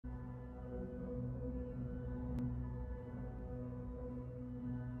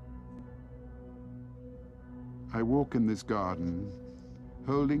I walk in this garden,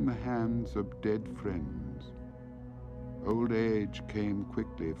 holding the hands of dead friends. Old age came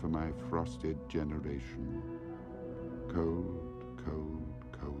quickly for my frosted generation. Cold, cold,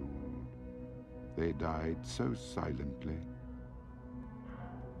 cold. They died so silently.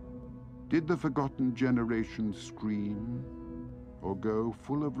 Did the forgotten generation scream, or go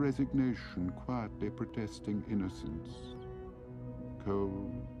full of resignation, quietly protesting innocence?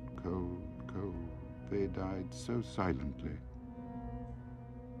 Cold, cold, cold. They died so silently.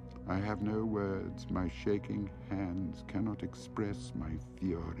 I have no words. My shaking hands cannot express my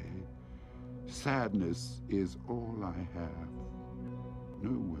fury. Sadness is all I have.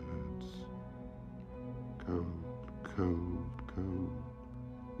 No words. Cold, cold, cold.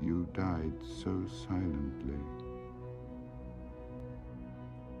 You died so silently.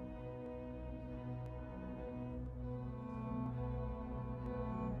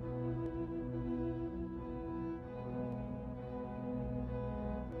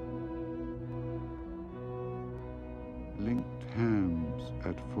 Linked hands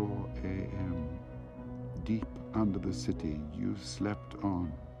at 4 a.m. Deep under the city you slept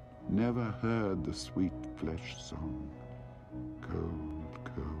on, never heard the sweet flesh song.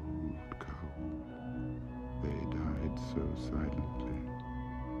 Cold, cold, cold. They died so silently.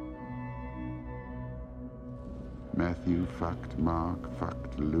 Matthew fucked Mark,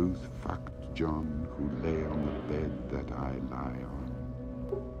 fucked Luth, fucked John, who lay on the bed that I lie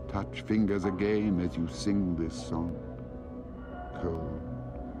on. Touch fingers again as you sing this song. Cold,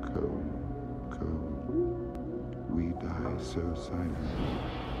 cold, cold, we die so silently.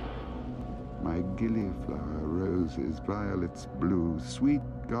 My gillyflower, roses, violets blue, sweet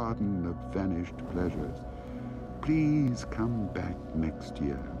garden of vanished pleasures, please come back next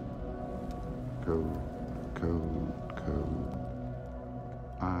year. Cold, cold, cold,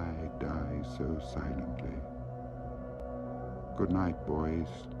 I die so silently. Good night, boys.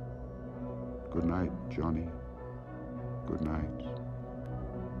 Good night, Johnny. Good night.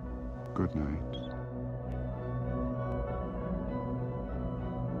 Good night.